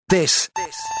This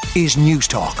is News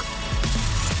Talk.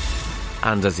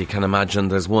 And as you can imagine,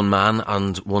 there's one man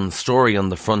and one story on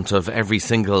the front of every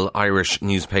single Irish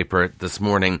newspaper this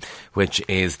morning, which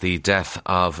is the death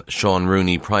of Sean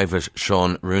Rooney, Private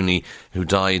Sean Rooney, who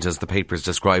died, as the papers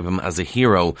describe him, as a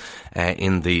hero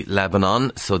in the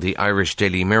Lebanon. So the Irish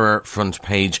Daily Mirror front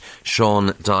page,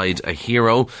 Sean died a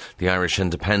hero. The Irish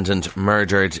Independent,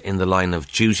 murdered in the line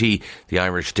of duty. The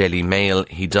Irish Daily Mail,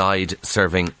 he died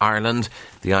serving Ireland.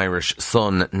 The Irish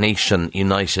Sun, nation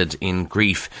united in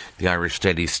grief. The Irish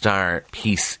Daily Star,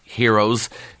 peace heroes.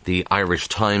 The Irish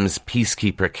Times,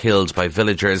 peacekeeper killed by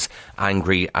villagers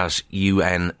angry at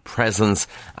UN presence.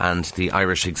 And the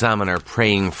Irish Examiner,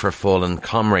 praying for fallen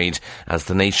comrade. As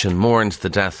the nation mourned the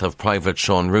death of Private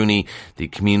Sean Rooney, the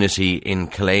community in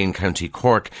Killane, County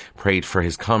Cork, prayed for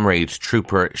his comrade,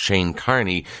 Trooper Shane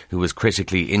Carney, who was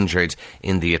critically injured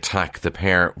in the attack. The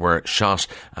pair were shot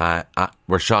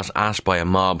at by a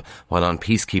mob while on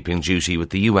peacekeeping duty with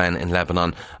the UN in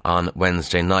Lebanon on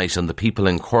Wednesday night. And the people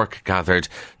in Cork gathered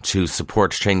to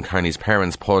support Shane Carney's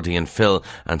parents, Paudie and Phil,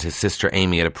 and his sister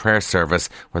Amy at a prayer service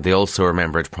where they also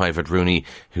remembered Private Rooney,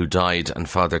 who died. And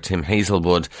Father Tim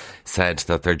Hazelwood said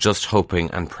that they're just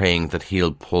hoping and praying that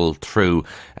he'll pull through.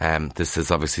 This is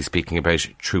obviously speaking about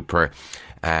Trooper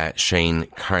Shane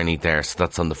Carney there. So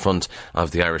that's on the front of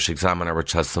the Irish Examiner,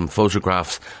 which has some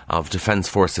photographs of Defence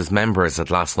Forces members at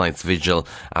last night's vigil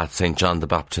at St John the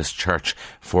Baptist Church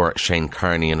for Shane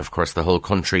Carney. And of course the whole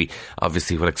country,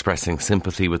 obviously, while expressing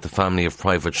sympathy with the family of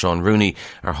Private Sean Rooney,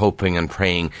 are hoping and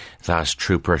praying that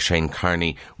Trooper Shane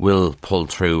Carney will pull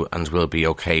through and will be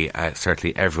okay.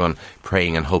 Certainly everyone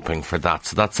praying and hoping for that.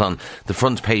 So that's on the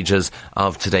front pages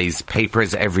of today's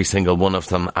papers, every single one of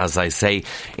them, as I say.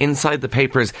 Inside the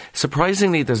papers,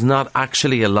 surprisingly, there's not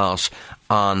actually a lot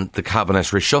on the cabinet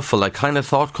reshuffle. I kind of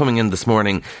thought coming in this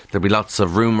morning there'd be lots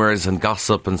of rumours and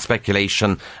gossip and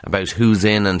speculation about who's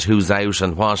in and who's out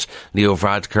and what Leo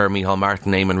Varadkar, Micheál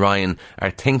Martin, Eamon Ryan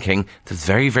are thinking. There's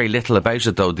very, very little about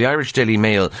it though. The Irish Daily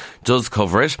Mail does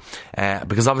cover it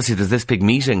because obviously there's this big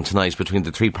meeting tonight between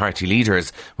the three party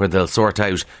leaders where they'll sort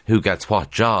out who gets what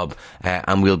job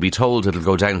and we'll be told it'll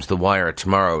go down to the wire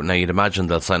tomorrow. Now you'd imagine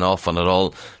they'll sign off on it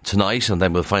all tonight and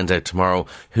then we'll find out tomorrow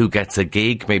who gets a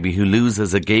gig, maybe who loses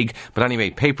a gig. But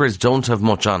anyway, papers don't have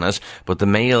much on it, but the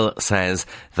Mail says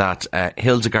that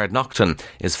Hildegard Naughton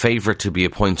is favoured to be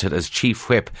appointed as Chief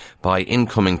Whip by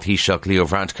incoming Taoiseach Leo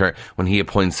Varadkar when he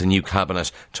appoints a new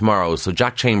cabinet tomorrow. So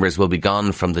Jack Chambers will be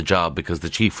gone from the job because the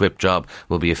Chief Whip job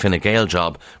will be a Fine Gael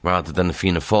job rather than a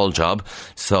Fianna Fáil job.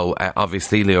 So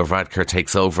obviously Leo Varadkar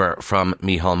takes over from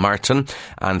Micheál Martin,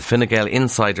 and Fine Gael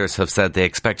insiders have said they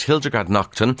expect Hildegard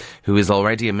Naughton, who is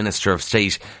already a Minister of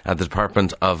State at the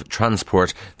Department of Transport,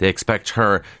 they expect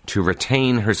her to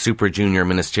retain her Super Junior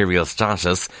ministerial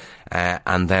status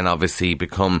and then obviously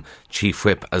become Chief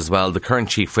Whip as well. The current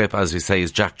Chief Whip, as we say,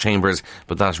 is Jack Chambers,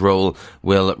 but that role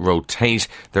will rotate.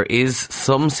 There is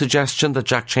some suggestion that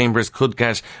Jack Chambers could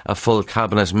get a full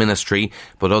cabinet ministry,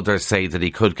 but others say that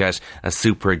he could get a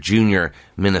Super Junior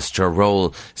minister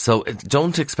role. So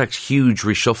don't expect huge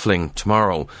reshuffling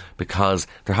tomorrow because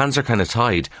their hands are kind of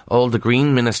tied. All the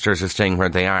Green ministers are staying where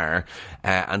they are,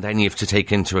 and then you have to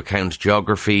take into account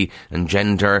geography and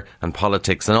gender and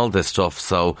politics and all this stuff.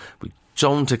 So we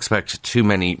don't expect too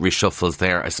many reshuffles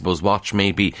there. I suppose watch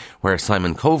maybe where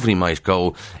Simon Coveney might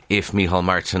go if Micheál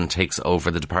Martin takes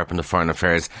over the Department of Foreign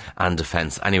Affairs and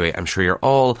Defence. Anyway, I'm sure you're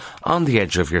all on the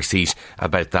edge of your seat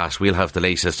about that. We'll have the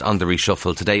latest on the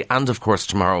reshuffle today and of course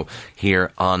tomorrow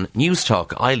here on News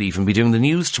Talk. I'll even be doing the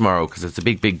news tomorrow because it's a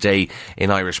big, big day in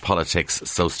Irish politics,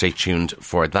 so stay tuned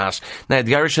for that. Now,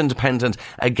 the Irish Independent,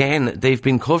 again, they've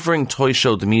been covering Toy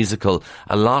Show the musical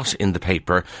a lot in the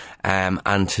paper,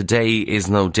 and today is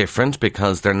no different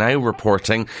because they're now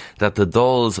reporting that the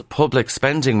Dáil's public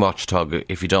spending watchdog,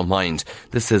 if you don't mind,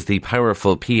 this is the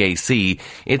powerful PAC,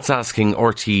 it's asking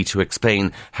RTE to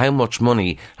explain how much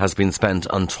money has been spent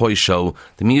on Toy Show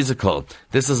the musical.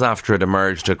 This is after it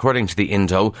emerged, according to the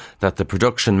Indo, that the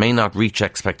production may not reach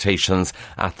expectations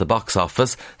at the box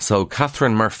office. So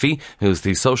Catherine Murphy, who's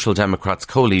the Social Democrats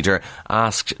co-leader,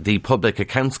 asked the Public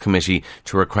Accounts Committee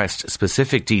to request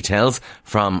specific details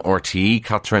from RTE.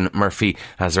 Catherine Murphy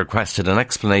has requested an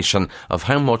explanation of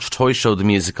how much Toy Show the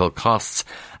musical costs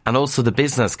and also the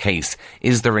business case.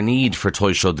 Is there a need for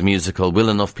Toy Show the musical? Will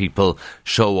enough people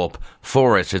show up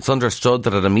for it. It's understood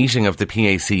that at a meeting of the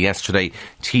PAC yesterday,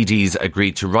 TDs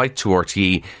agreed to write to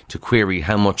RTE to query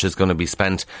how much is going to be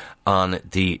spent on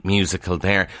the musical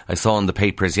there. I saw in the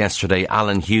papers yesterday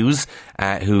Alan Hughes,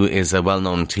 who is a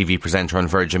well-known TV presenter on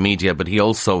Virgin Media, but he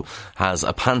also has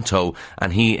a panto,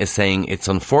 and he is saying it's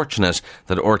unfortunate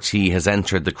that RTE has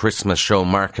entered the Christmas show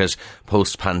market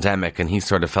post-pandemic, and he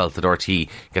sort of felt that RTE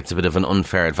gets a bit of an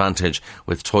unfair advantage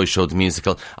with Toy Show the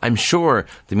musical. I'm sure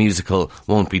the musical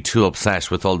won't be too upset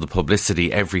with all the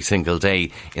publicity every single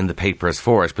day in the papers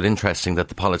for it, but interesting that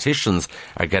the politicians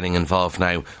are getting involved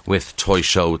now with Toy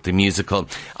Show the musical.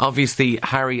 Obviously,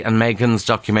 Harry and Meghan's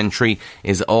documentary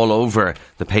is all over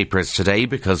the papers today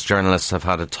because journalists have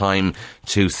had a time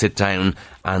to sit down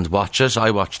and watch it.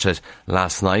 I watched it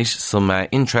last night. Some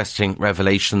interesting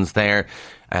revelations there.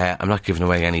 I'm not giving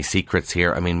away any secrets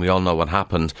here. I mean, we all know what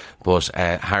happened, but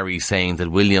Harry saying that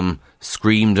William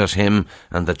screamed at him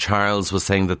and that Charles was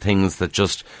saying the things that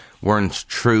just weren't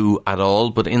true at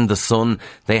all. But in The Sun,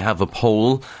 they have a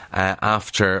poll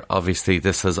after, obviously,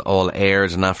 this has all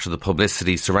aired and after the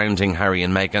publicity surrounding Harry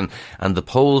and Meghan, and the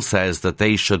poll says that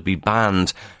they should be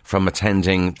banned from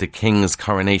attending the King's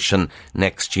coronation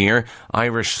next year.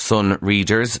 Irish Sun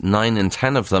readers, 9 in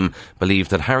 10 of them, believe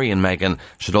that Harry and Meghan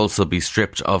should also be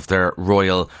stripped of their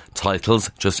royal titles.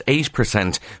 Just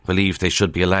 8% believe they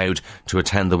should be allowed to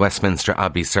attend the Westminster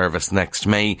Abbey service next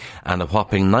May, and a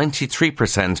whopping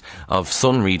 93% of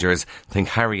Sun readers think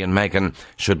Harry and Meghan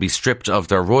should be stripped of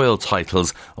their royal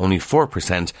titles. Only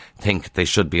 4% think they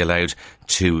should be allowed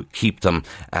to keep them.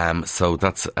 So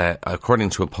that's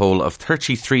according to a poll of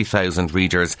 33,000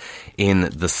 readers in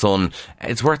The Sun.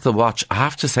 It's worth a watch. I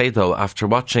have to say, though, after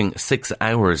watching 6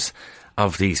 hours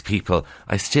of these people,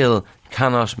 I still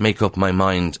cannot make up my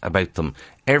mind about them.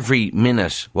 Every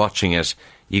minute watching it,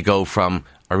 you go from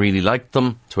I really like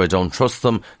them to I don't trust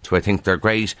them to I think they're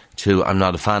great to I'm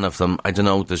not a fan of them. I don't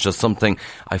know, there's just something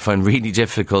I find really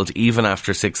difficult even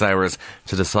after 6 hours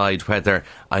to decide whether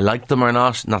I like them or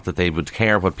not. Not that they would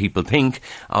care what people think,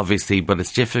 obviously, but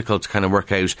it's difficult to kind of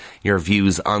work out your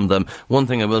views on them. One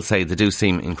thing I will say, they do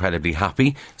seem incredibly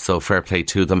happy, so fair play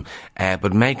to them.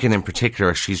 But Meghan in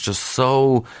particular, she's just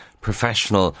so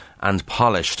professional and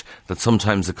polished that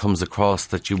sometimes it comes across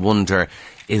that you wonder,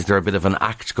 is there a bit of an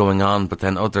act going on? But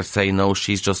then others say no,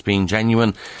 she's just being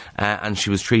genuine, and she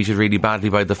was treated really badly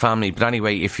by the family. But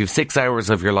anyway, if you've 6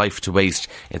 hours of your life to waste,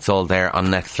 it's all there on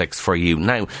Netflix for you.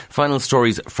 Now, final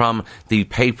stories from the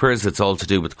papers. It's all to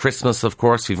do with Christmas, of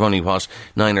course. We've only,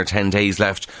 9 or 10 days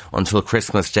left until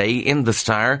Christmas Day. In the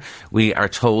Star, we are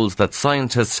told that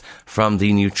scientists from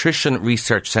the Nutrition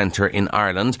Research Centre in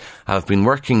Ireland have been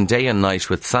working day and night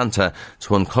with Santa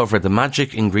to uncover the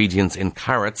magic ingredients in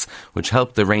carrots which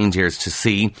help the reindeers to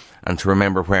see and to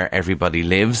remember where everybody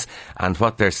lives. And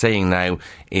what they're saying now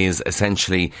is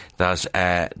essentially that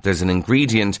there's an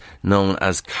ingredient known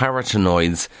as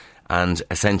carotenoids, and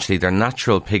essentially they're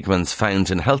natural pigments found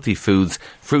in healthy foods,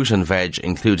 fruit and veg,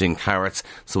 including carrots.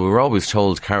 So we were always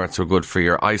told carrots were good for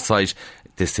your eyesight.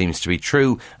 This seems to be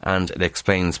true, and it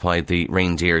explains why the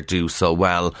reindeer do so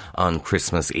well on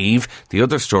Christmas Eve. The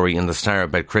other story in the Star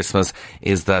about Christmas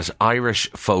is that Irish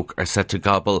folk are set to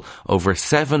gobble over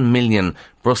 7 million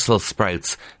Brussels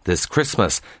sprouts this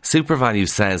Christmas. SuperValue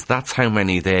says that's how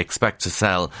many they expect to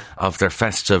sell of their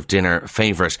festive dinner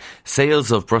favourite.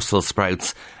 Sales of Brussels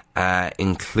sprouts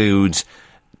include...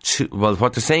 Well,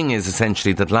 what they're saying is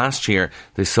essentially that last year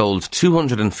they sold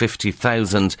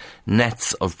 250,000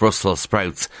 nets of Brussels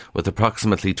sprouts with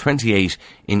approximately 28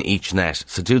 in each net.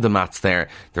 So do the maths there.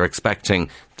 They're expecting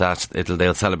that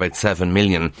they'll sell about 7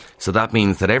 million. So that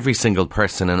means that every single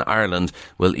person in Ireland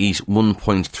will eat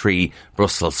 1.3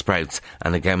 Brussels sprouts.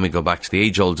 And again, we go back to the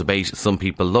age-old debate. Some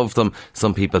people love them.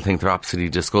 Some people think they're absolutely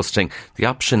disgusting. The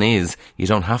option is you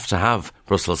don't have to have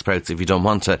Brussels sprouts if you don't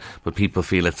want to, but people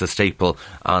feel it's a staple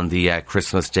on the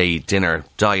Christmas Day dinner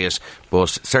diet.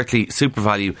 But certainly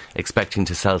SuperValue expecting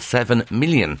to sell 7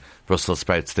 million Brussels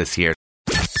sprouts this year.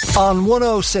 On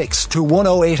 106 to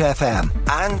 108 FM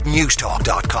and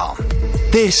Newstalk.com.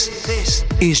 This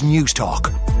is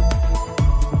Newstalk.